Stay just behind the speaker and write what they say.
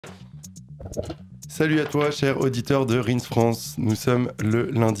Salut à toi, cher auditeur de Rinse France. Nous sommes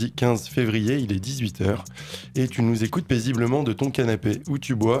le lundi 15 février, il est 18h, et tu nous écoutes paisiblement de ton canapé où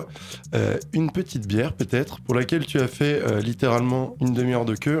tu bois une petite bière peut-être, pour laquelle tu as fait littéralement une demi-heure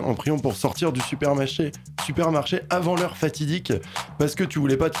de queue en priant pour sortir du supermarché avant l'heure fatidique, parce que tu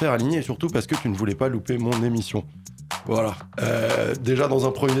voulais pas te faire aligner et surtout parce que tu ne voulais pas louper mon émission. Voilà. Déjà, dans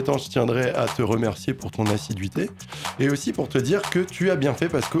un premier temps, je tiendrai à te remercier pour ton assiduité et aussi pour te dire que tu as bien fait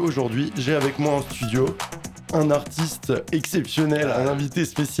parce qu'aujourd'hui, j'ai avec moi en studio un artiste exceptionnel, un invité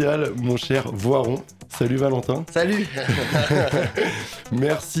spécial, mon cher Voiron. Salut Valentin. Salut.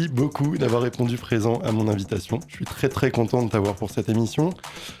 Merci beaucoup d'avoir répondu présent à mon invitation. Je suis très très content de t'avoir pour cette émission.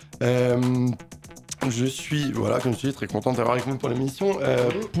 Je suis, voilà, comme je dis, très content d'avoir avec moi pour l'émission.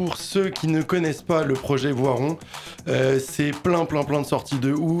 Pour ceux qui ne connaissent pas le projet Voiron, c'est plein de sorties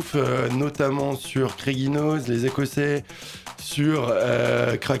de ouf, notamment sur Cracki Records, les Écossais, sur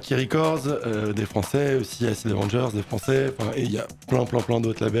Cracki Records, des Français, aussi Acid Avengers, des Français, et il y a plein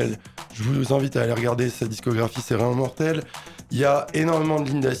d'autres labels. Je vous invite à aller regarder sa discographie, c'est vraiment mortel. Il y a énormément de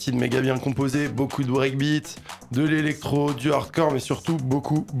lignes d'acide méga bien composées, beaucoup de breakbeat, de l'électro, du hardcore, mais surtout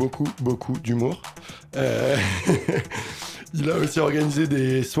beaucoup d'humour. Il a aussi organisé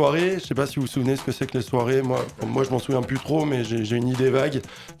des soirées, je sais pas si vous vous souvenez ce que c'est que les soirées, moi je m'en souviens plus trop, mais j'ai une idée vague,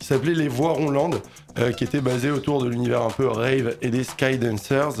 qui s'appelait les Voiron Land, qui était basé autour de l'univers un peu rave et des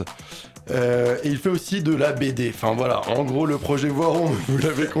Skydancers. Et il fait aussi de la BD. Enfin voilà, en gros le projet Voiron, vous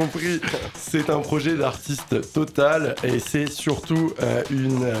l'avez compris, c'est un projet d'artiste total et c'est surtout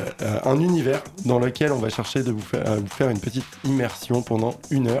un univers dans lequel on va chercher de vous faire une petite immersion pendant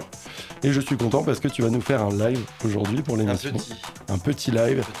 1 heure. Et je suis content parce que tu vas nous faire un live aujourd'hui pour l'émission. Un petit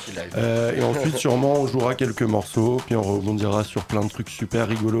live. Et ensuite sûrement on jouera quelques morceaux, puis on rebondira sur plein de trucs super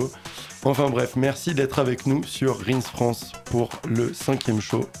rigolos. Enfin bref, merci d'être avec nous sur Rinse France pour le 5e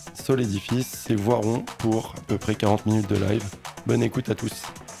show. Sol Edifice, c'est Voiron pour à peu près 40 minutes de live. Bonne écoute à tous.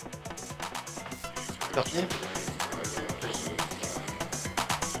 Parti.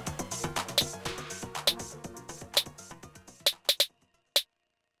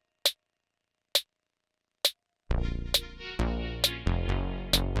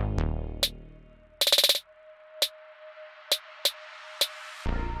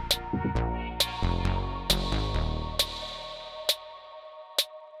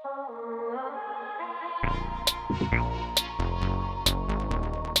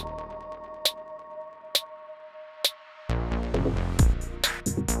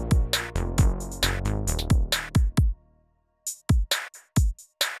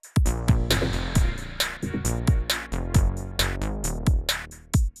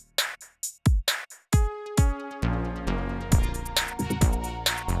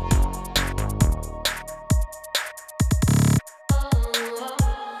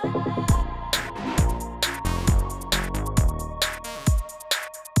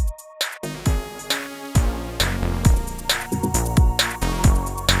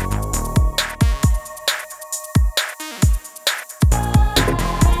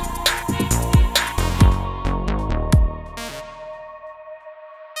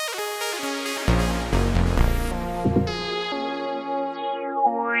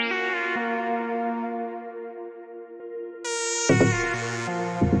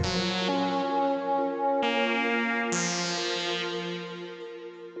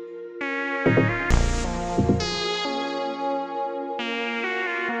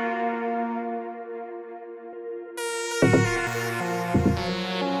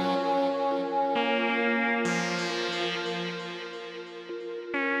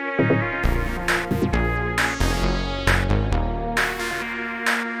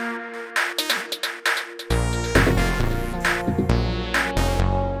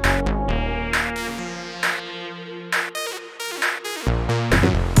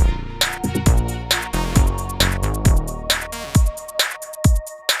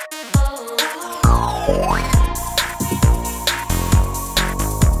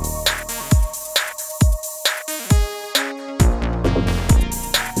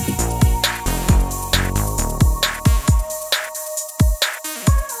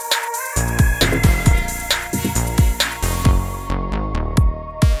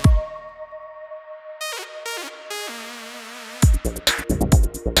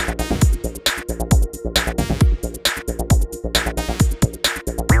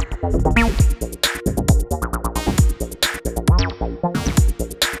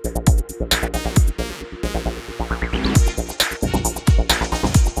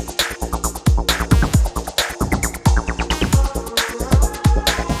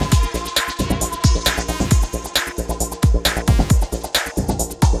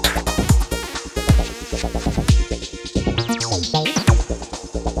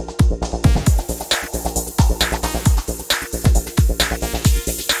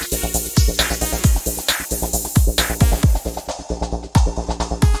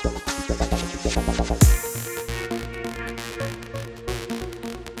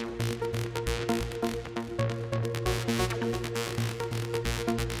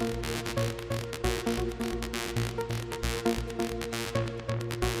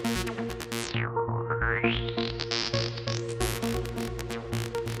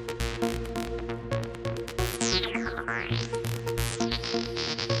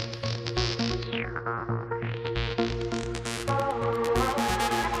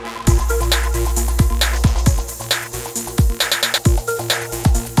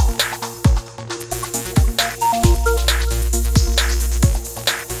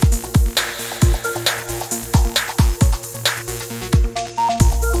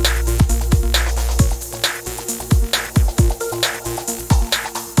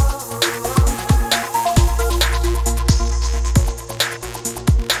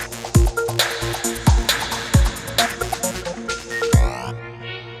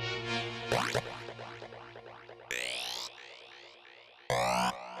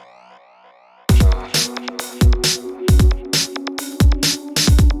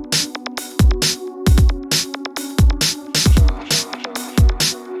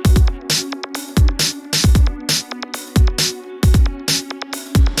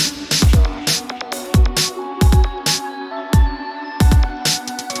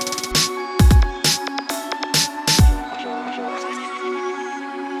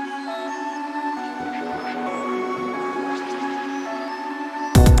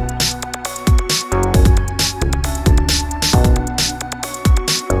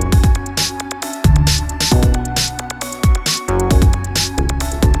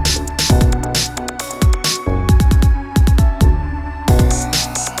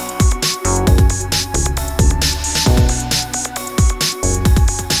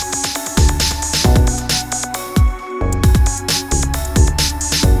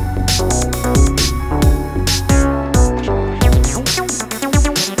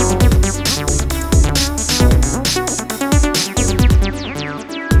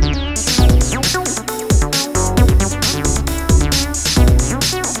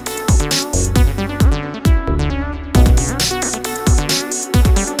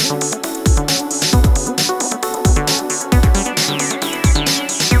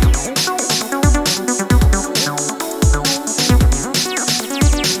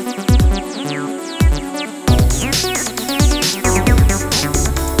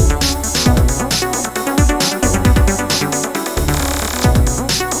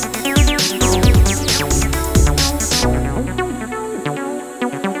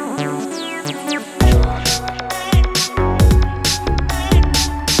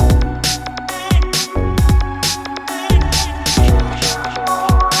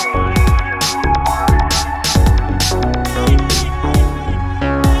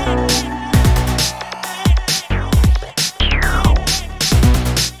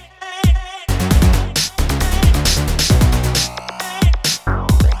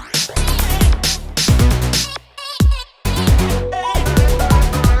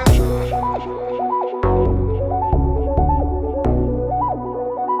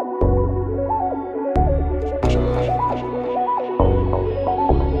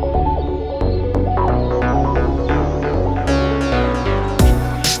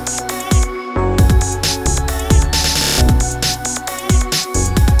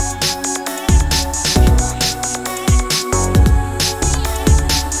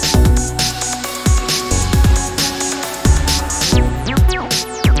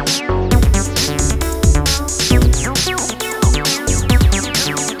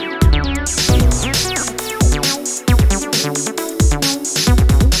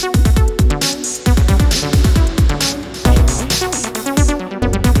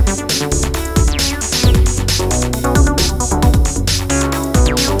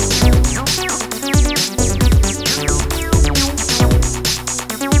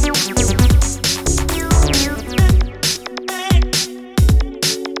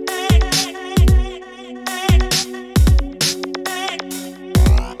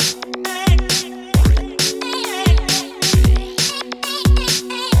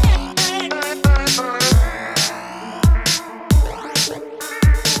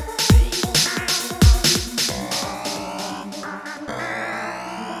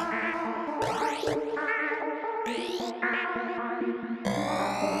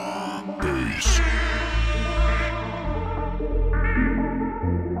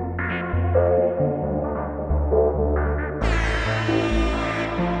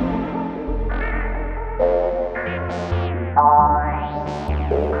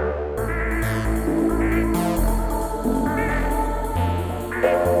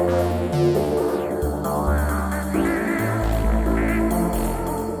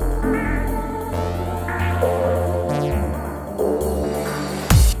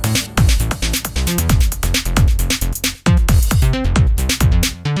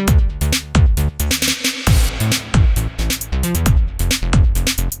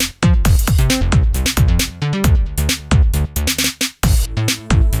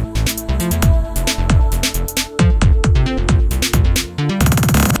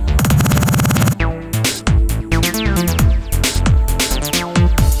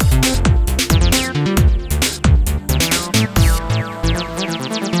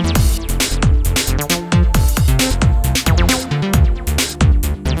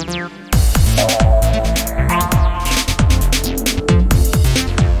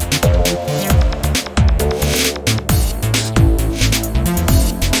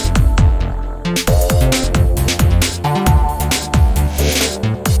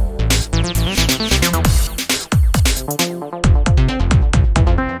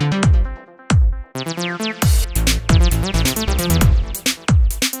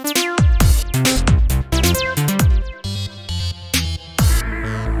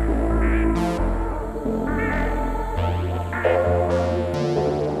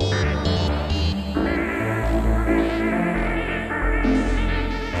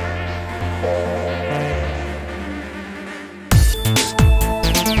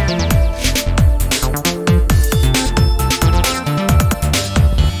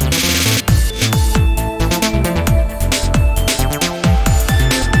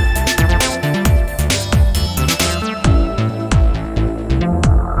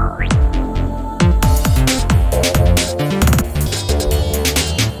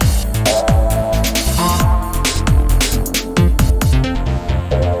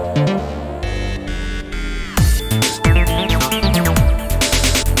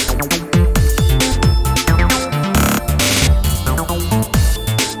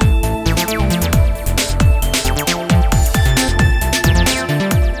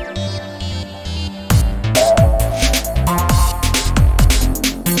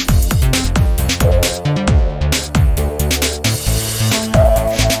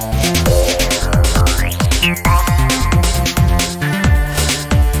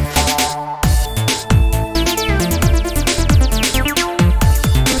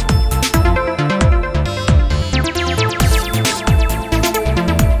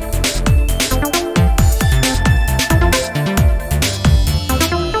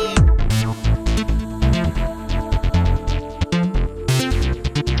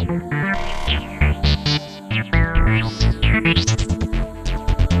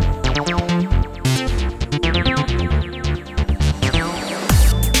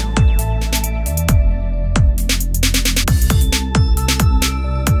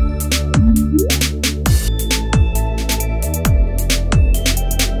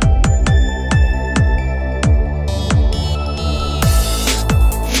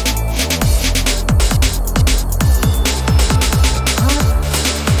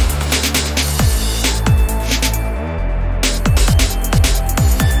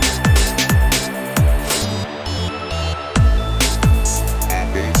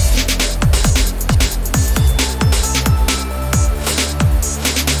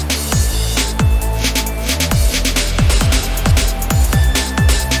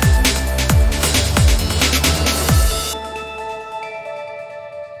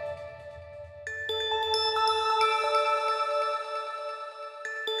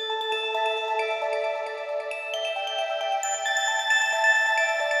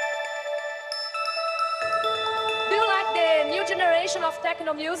 generation of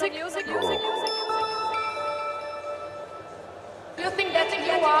techno music. Do you think that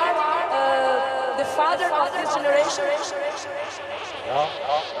you are the father of this generation?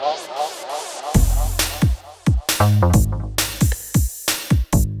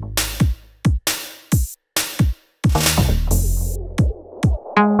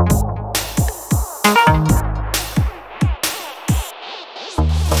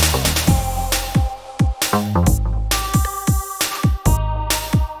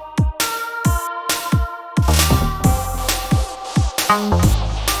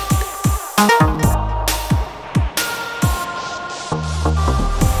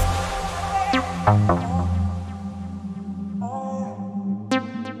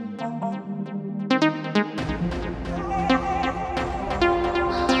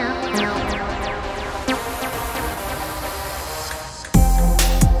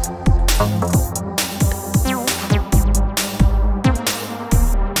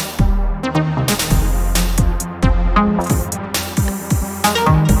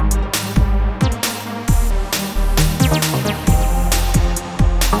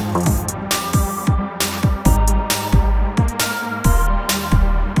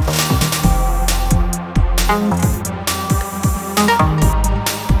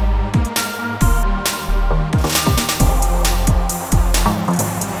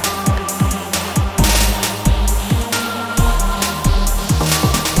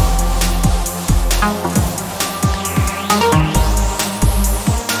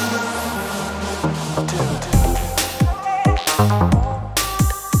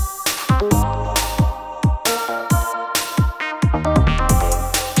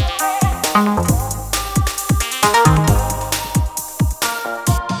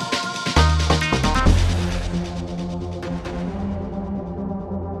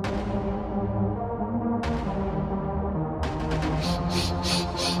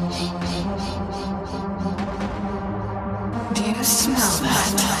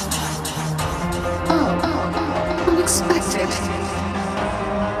 about that? Oh, unexpected.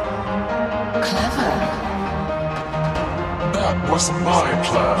 Clever. That was my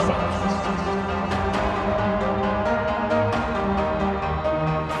plan.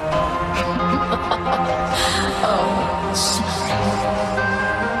 Oh, sorry.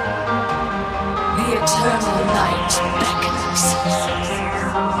 The eternal night beckons.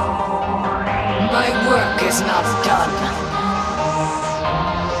 My work is not done.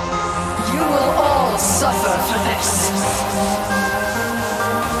 You will all suffer for this.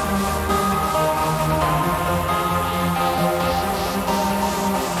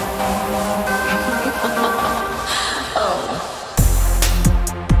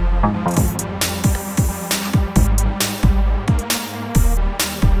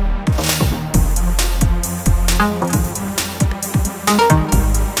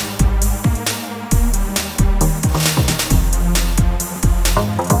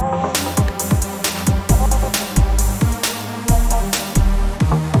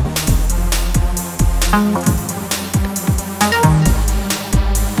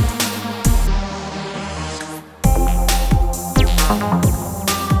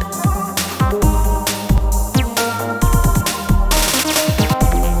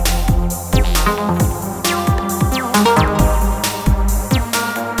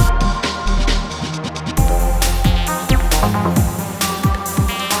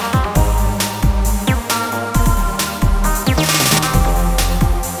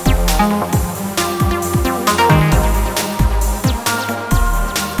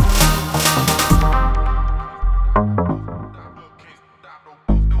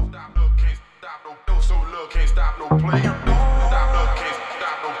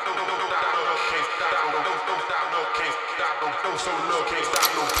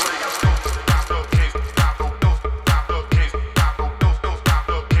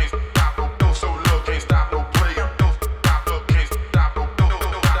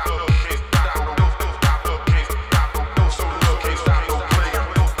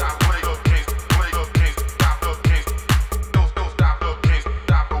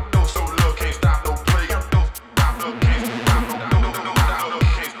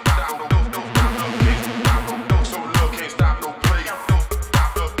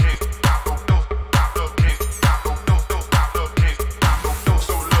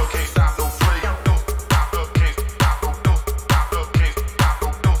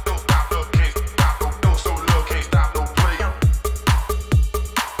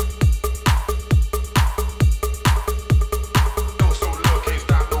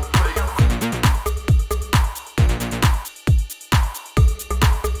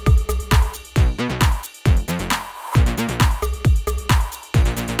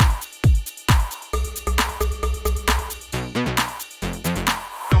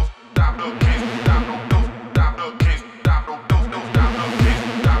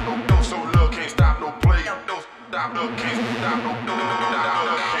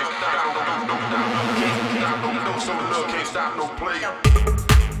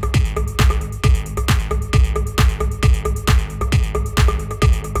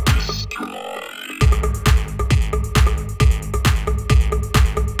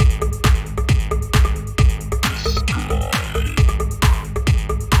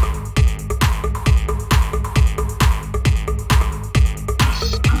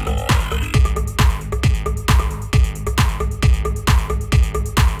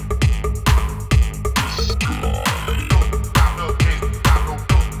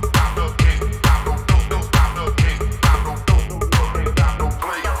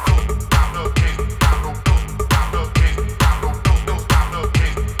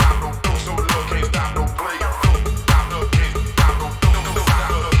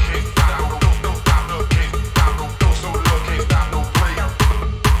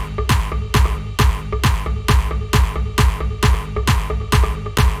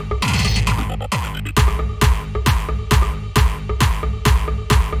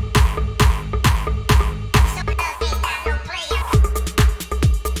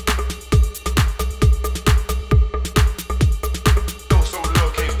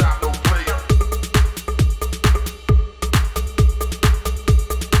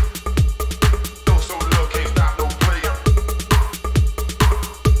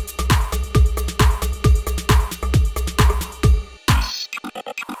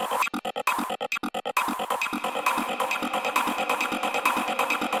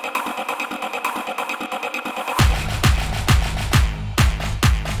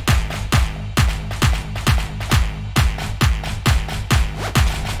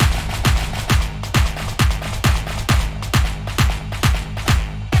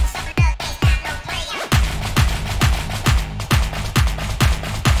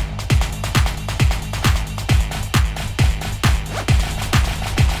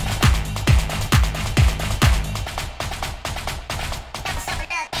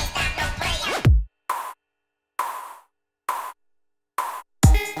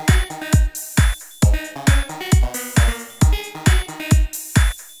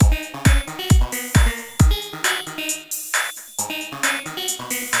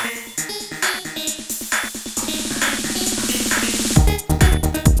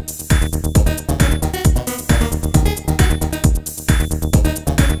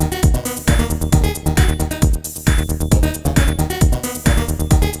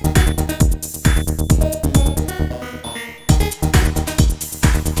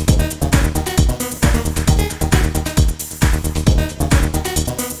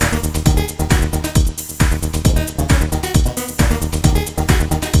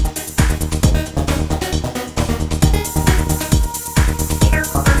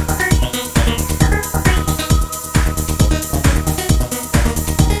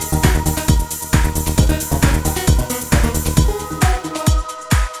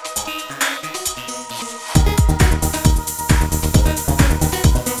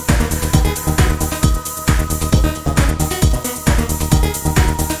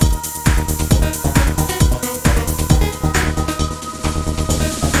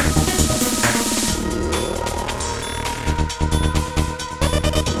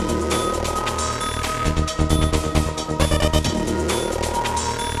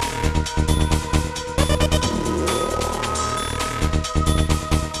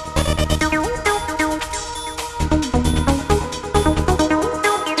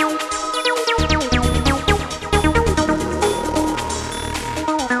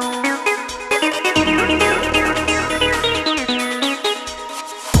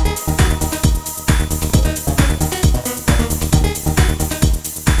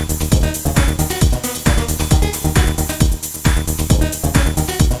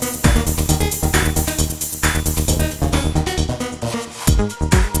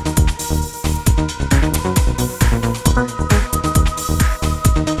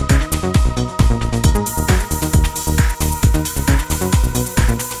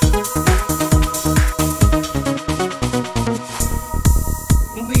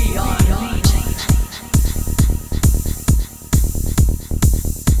 We are legion.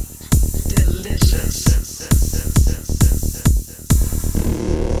 Delicious.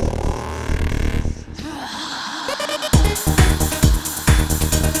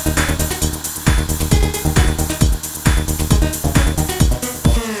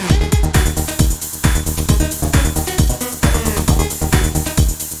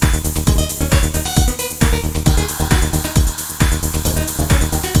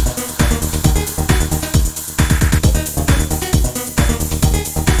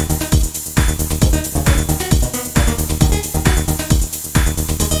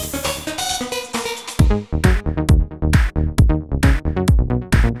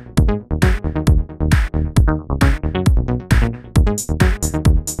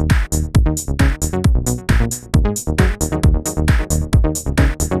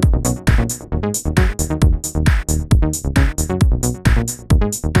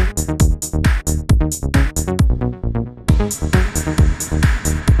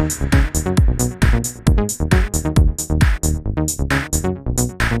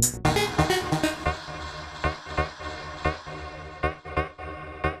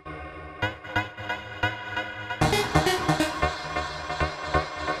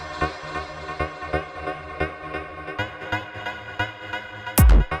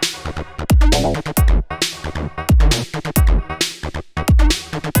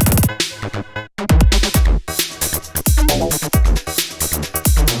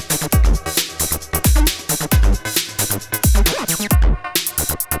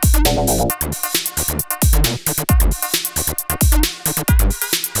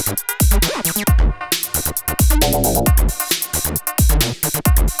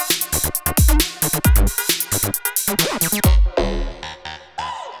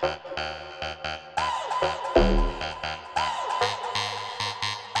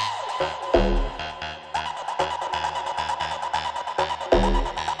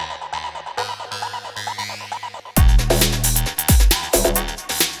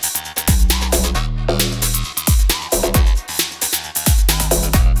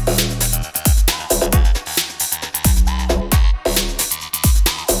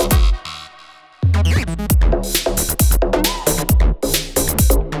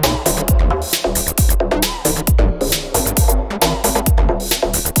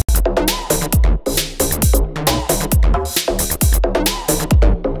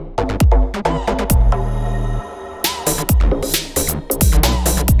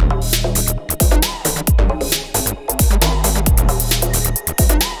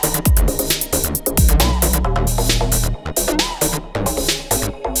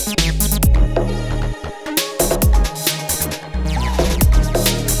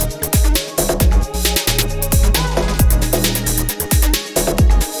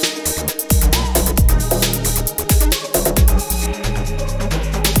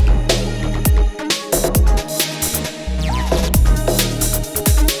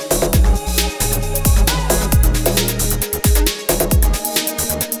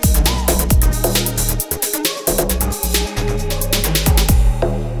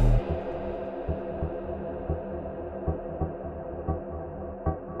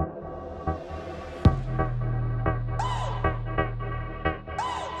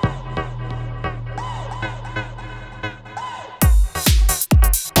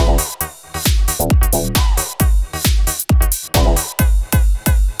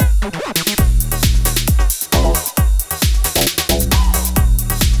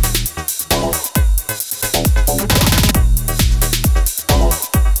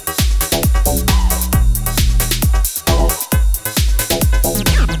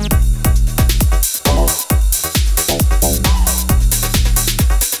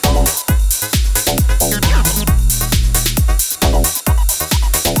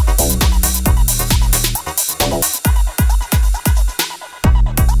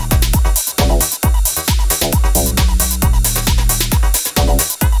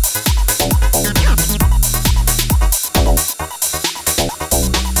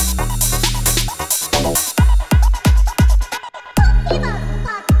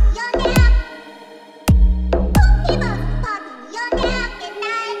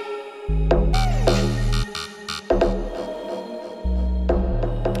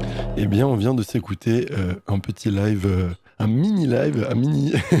 Eh bien, on vient de s'écouter un petit live, un mini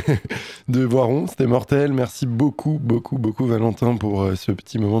de Voiron. C'était mortel. Merci beaucoup, Valentin, pour ce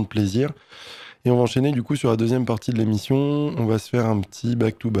petit moment de plaisir. Et on va enchaîner du coup sur la deuxième partie de l'émission. On va se faire un petit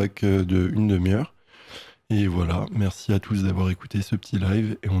back-to-back de une demi-heure. Et voilà, merci à tous d'avoir écouté ce petit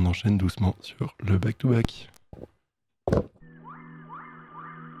live. Et on enchaîne doucement sur le back-to-back.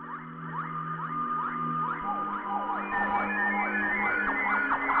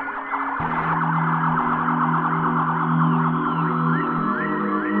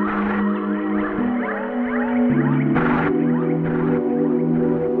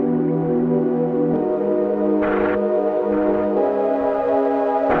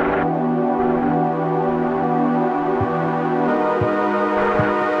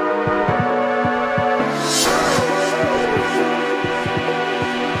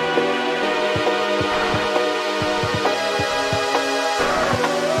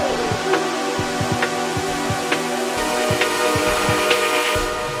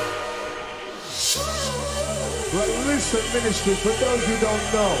 ministry, for those who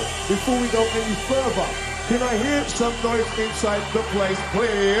don't know, before we go any further, can I hear some noise inside the place,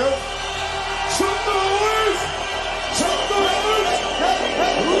 please? Some noise! Some noise!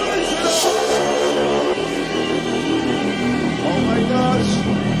 Raise it up! Oh my gosh!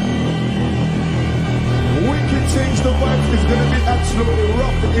 Wicked things, the vibe is gonna be absolutely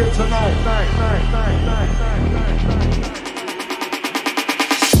rough here tonight.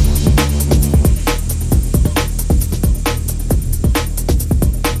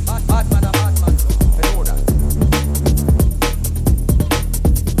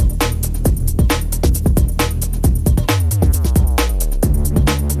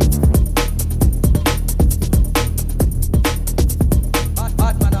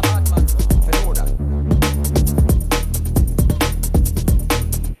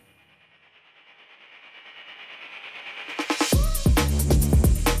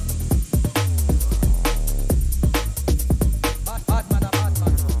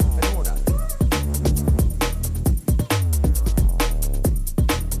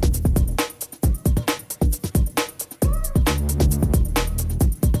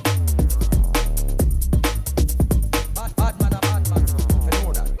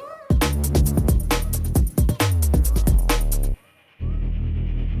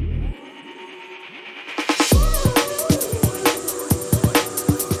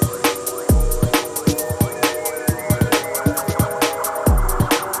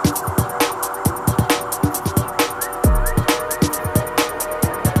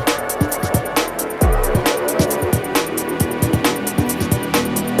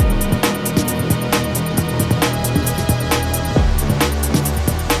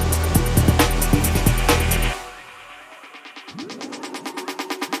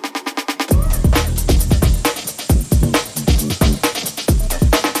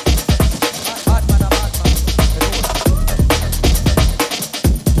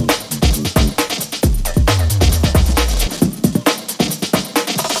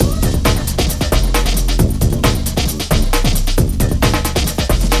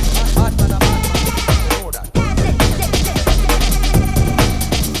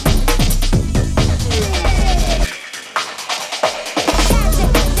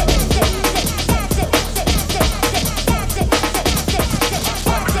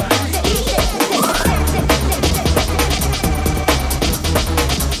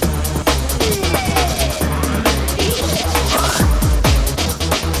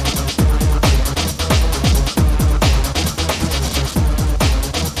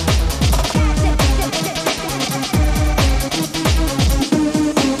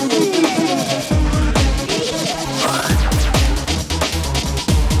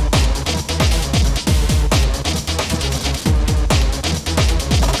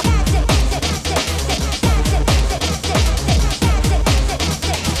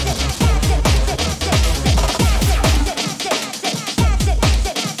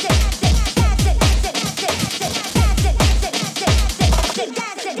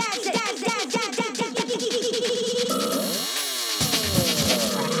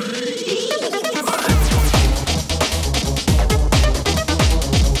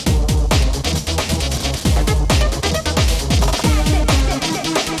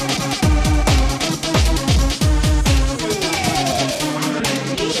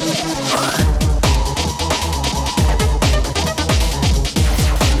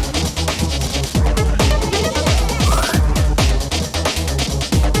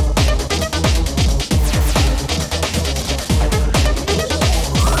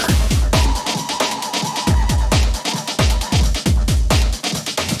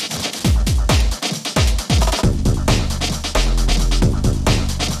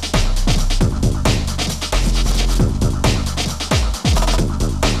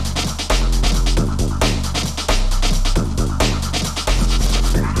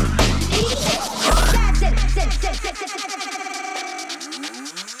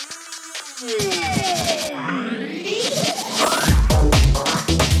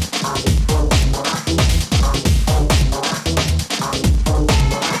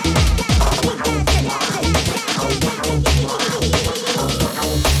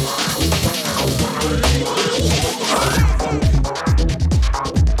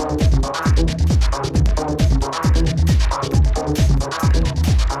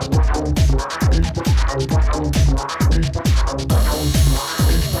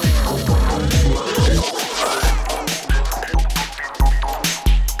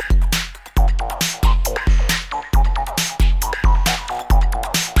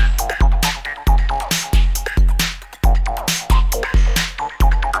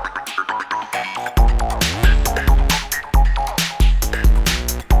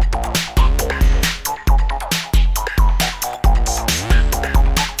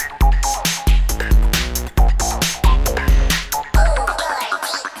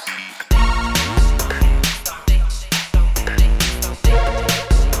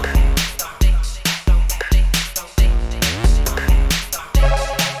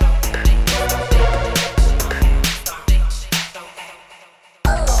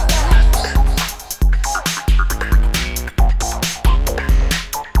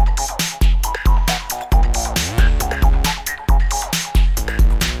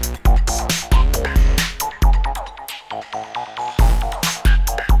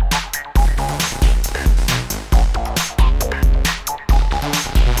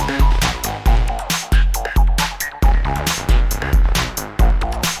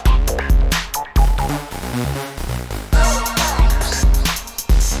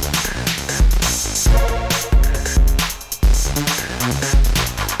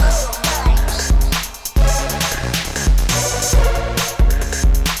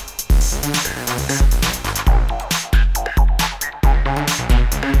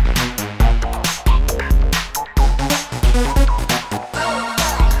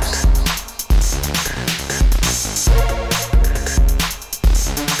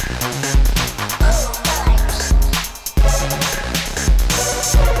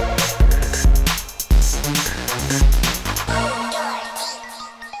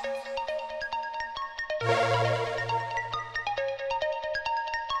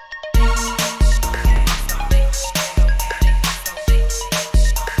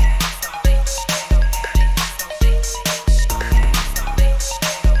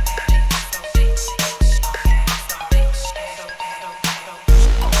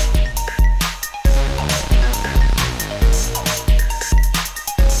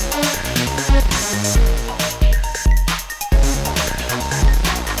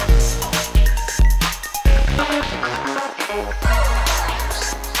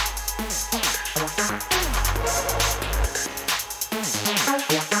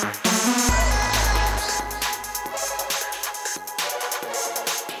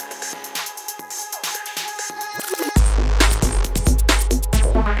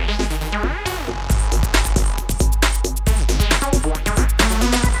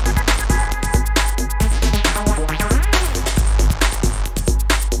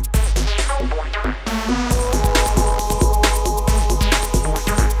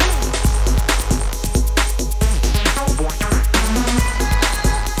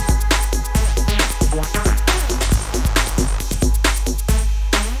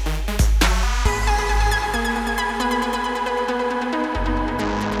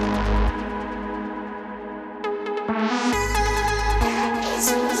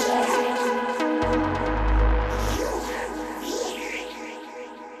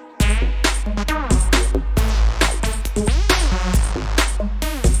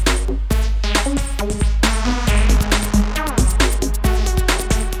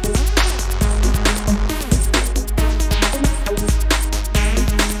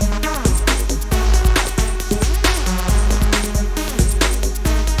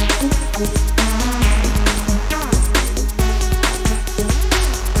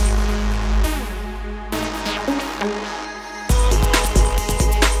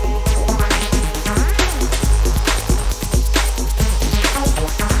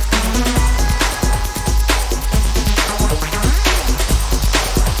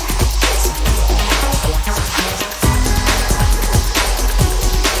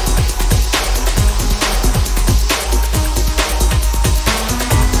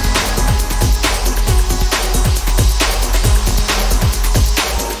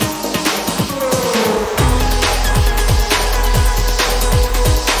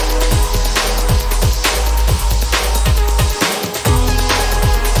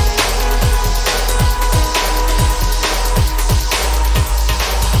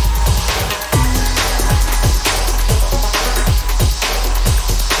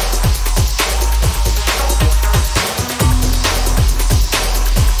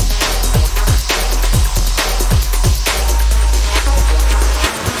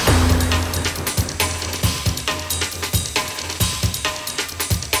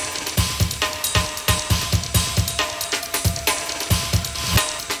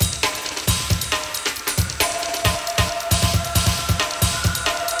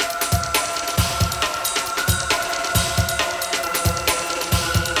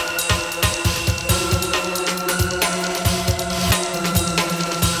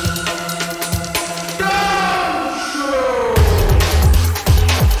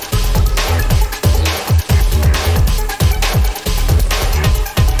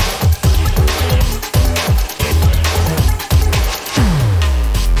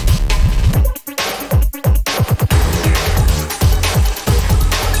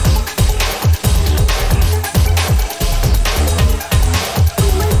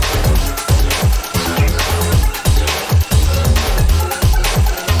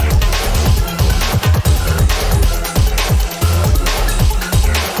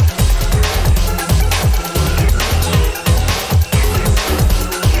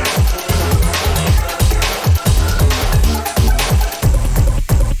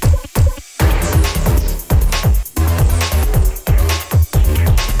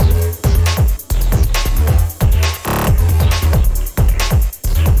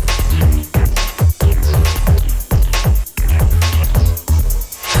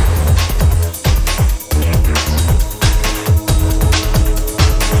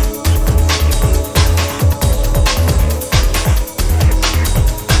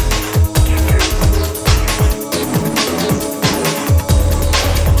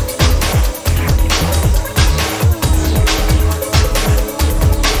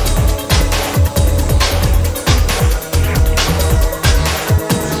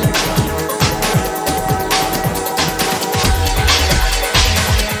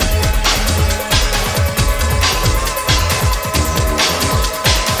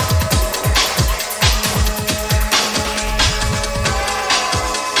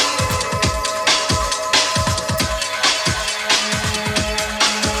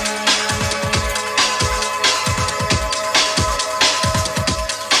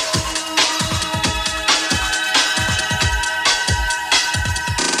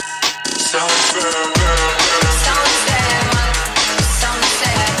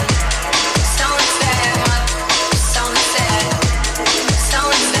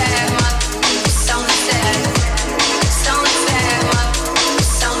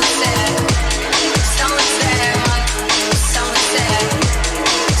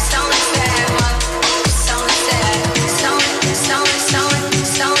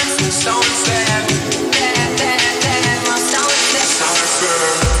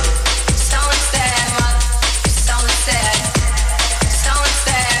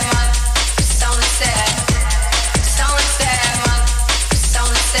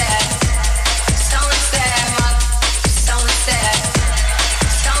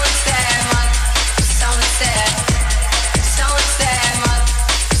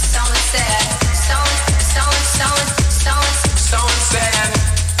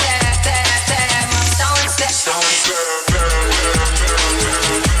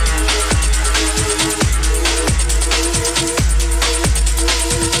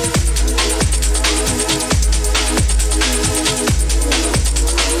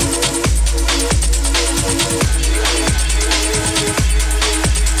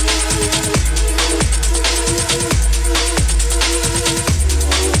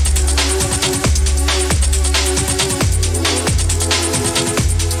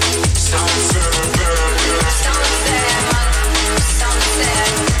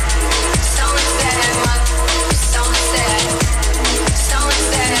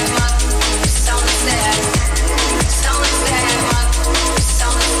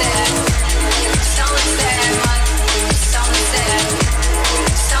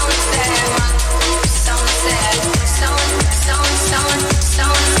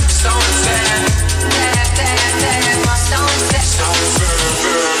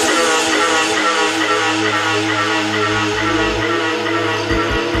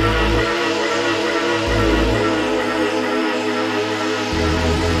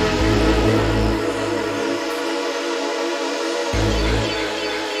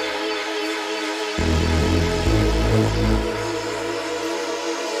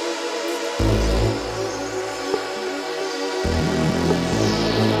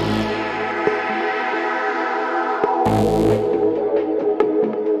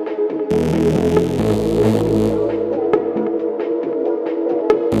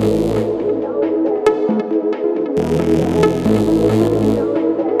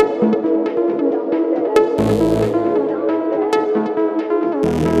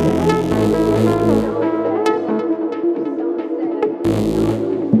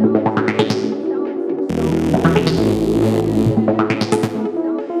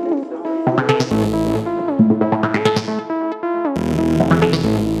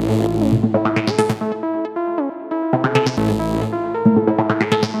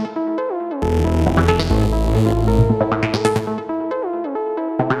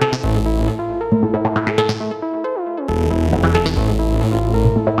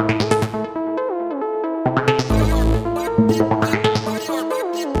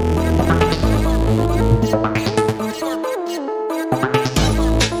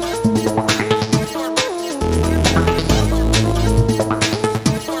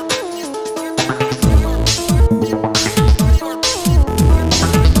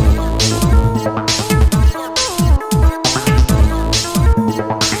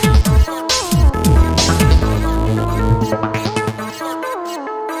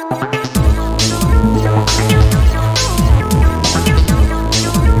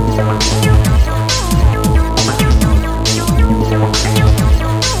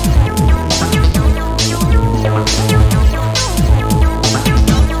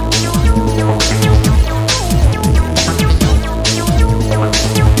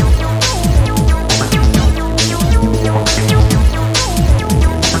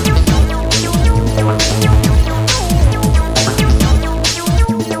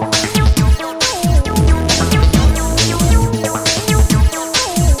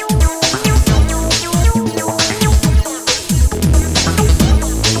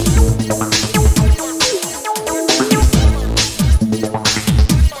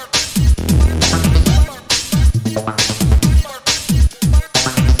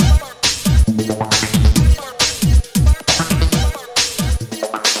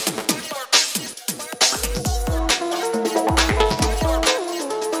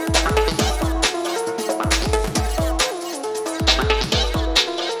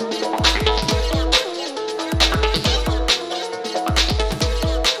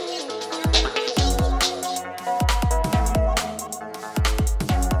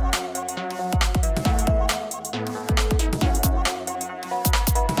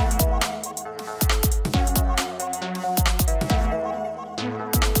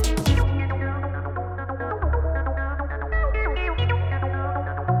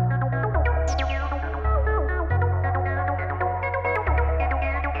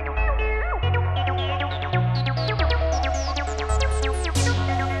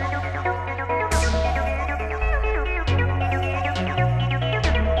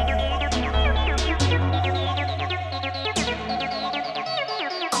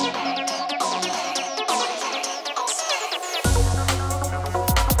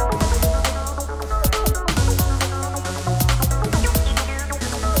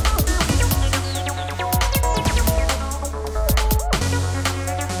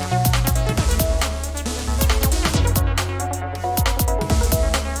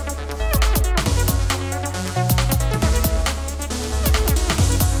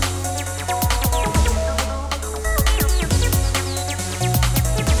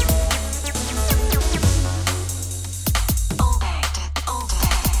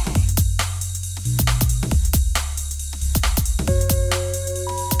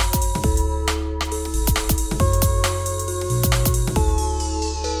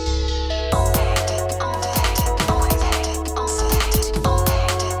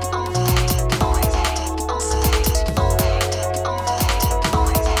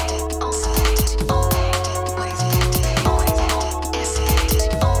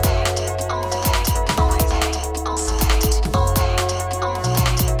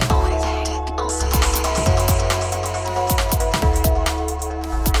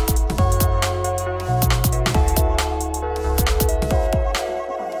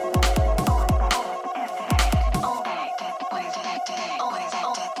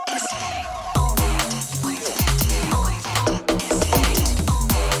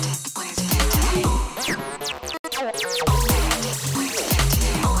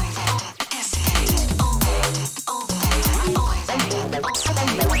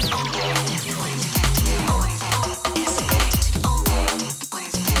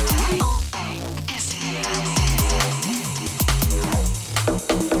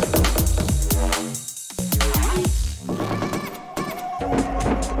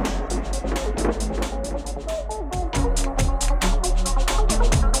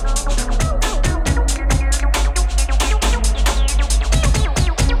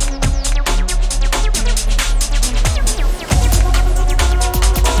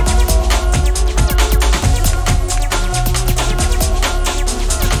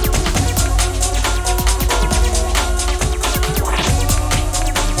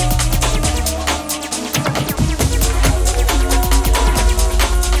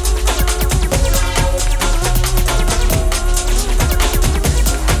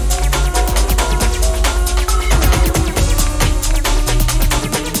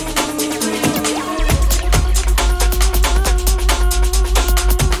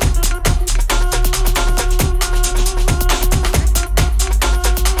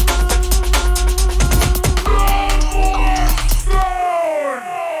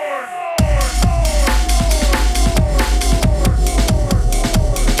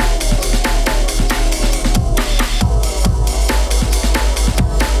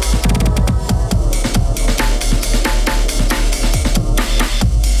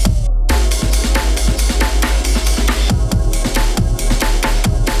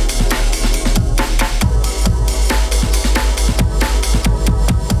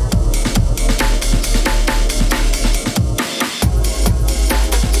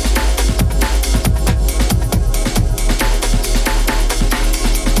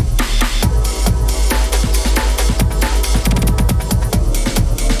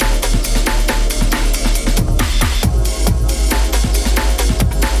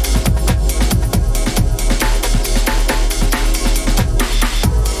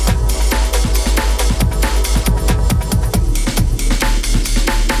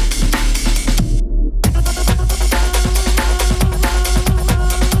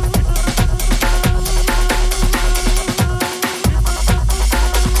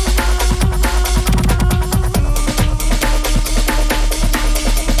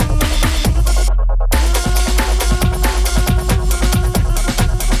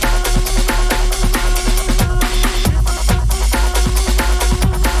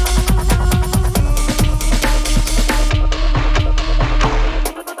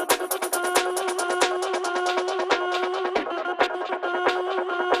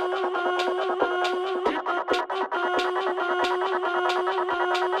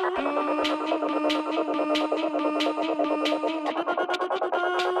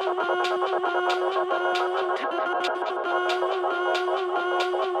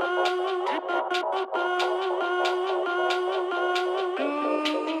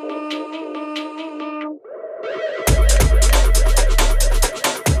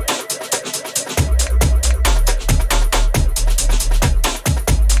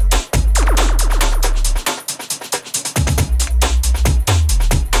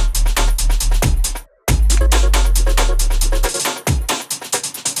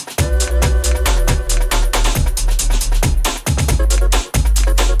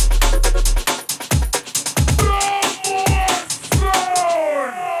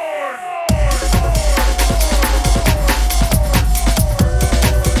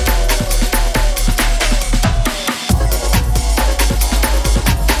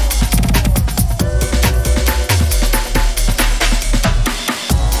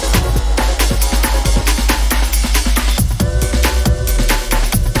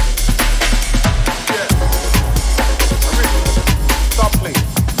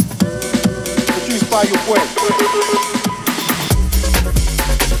 by your way.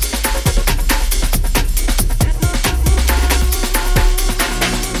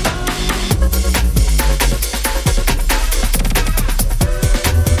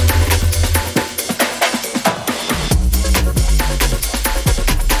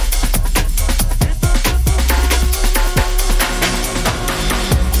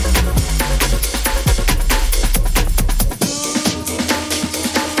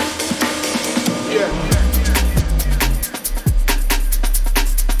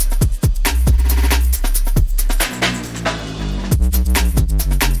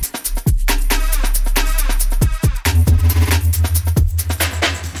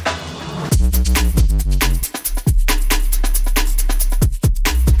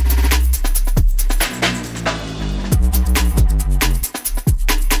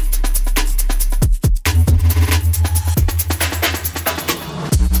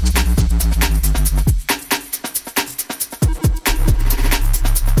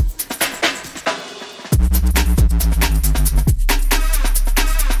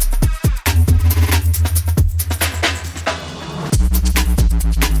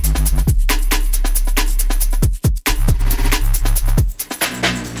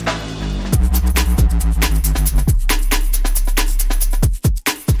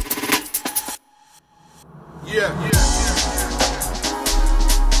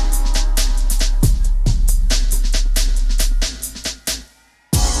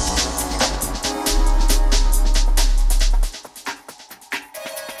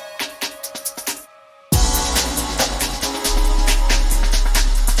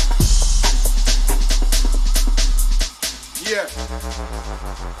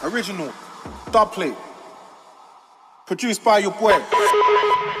 Original, dub plate, produced by your boy.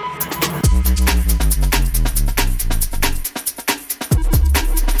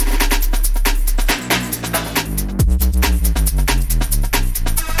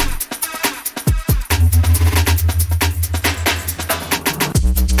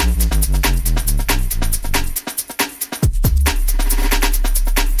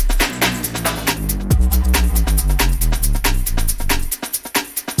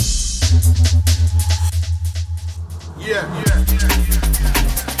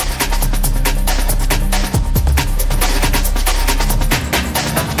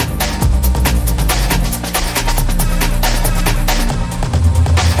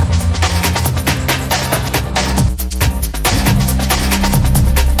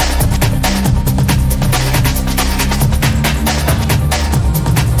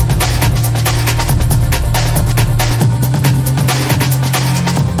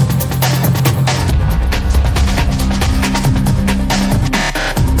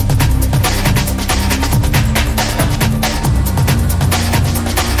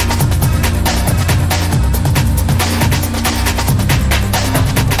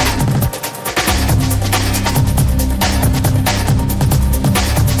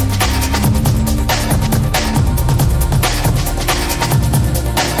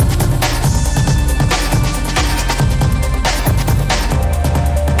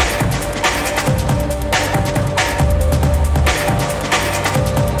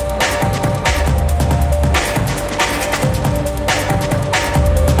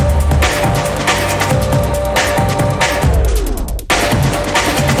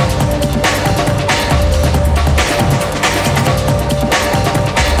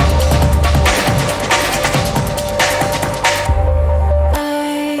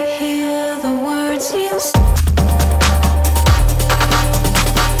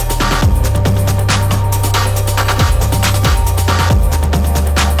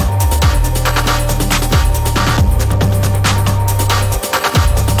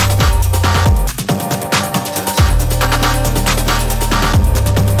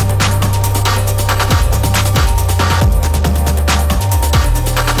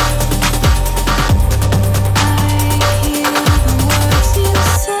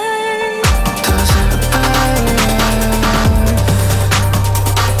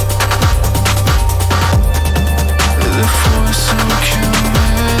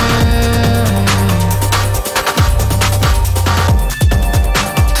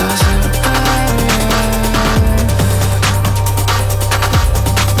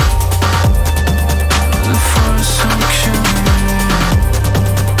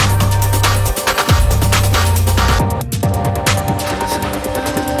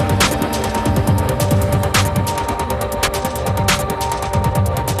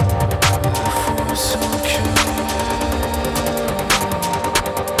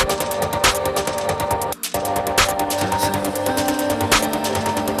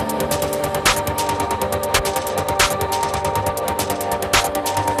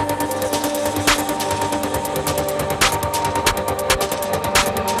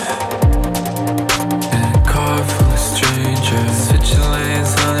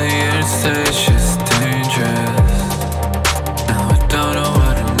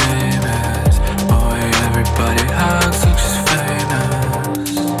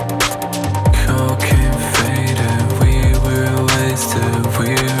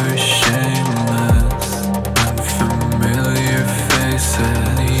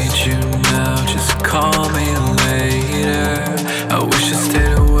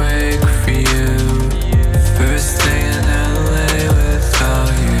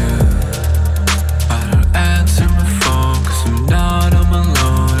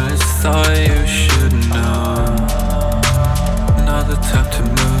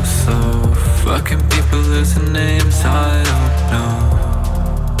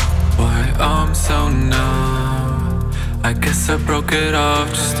 I broke it off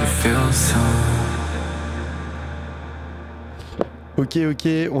just to feel some. Ok,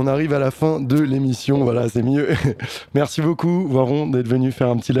 on arrive à la fin de l'émission, voilà, c'est mieux. Merci beaucoup, Voiron, d'être venu faire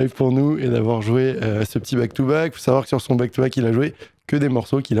un petit live pour nous et d'avoir joué ce petit back-to-back. Il faut savoir que sur son back-to-back, il a joué que des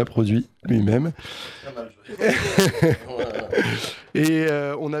morceaux qu'il a produits lui-même. Et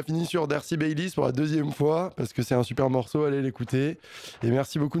on a fini sur Darcy Baileys pour la deuxième fois, parce que c'est un super morceau, allez l'écouter. Et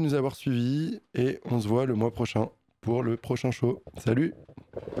merci beaucoup de nous avoir suivis, et on se voit le mois prochain pour le prochain show. Salut!